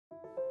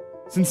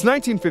Since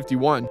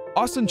 1951,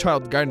 Austin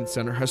Child Guidance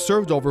Center has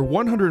served over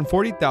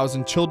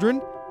 140,000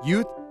 children,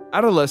 youth,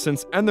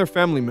 adolescents, and their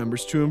family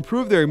members to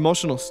improve their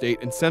emotional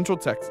state in Central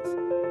Texas.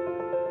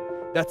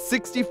 That's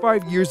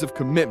 65 years of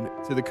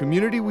commitment to the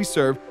community we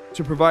serve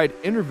to provide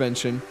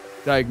intervention,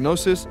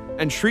 diagnosis,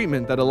 and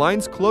treatment that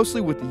aligns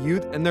closely with the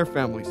youth and their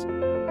families.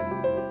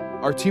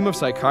 Our team of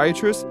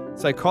psychiatrists,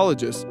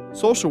 psychologists,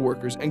 social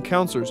workers, and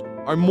counselors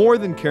are more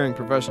than caring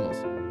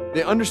professionals.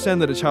 They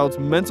understand that a child's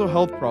mental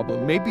health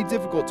problem may be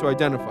difficult to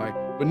identify,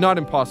 but not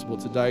impossible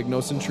to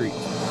diagnose and treat.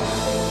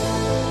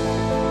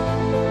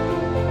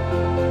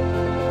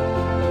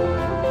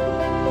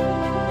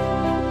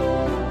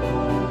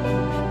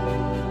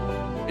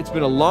 It's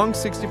been a long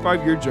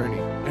 65-year journey,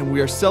 and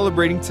we are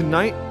celebrating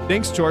tonight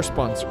thanks to our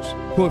sponsors,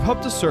 who have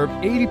helped us serve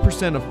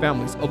 80% of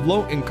families of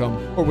low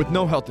income or with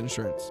no health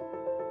insurance.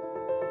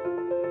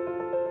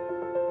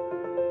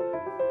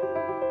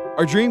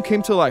 Our dream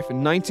came to life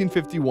in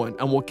 1951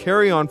 and will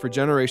carry on for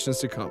generations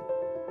to come.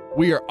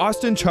 We are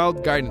Austin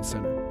Child Guidance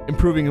Center,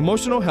 improving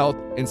emotional health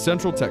in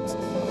Central Texas.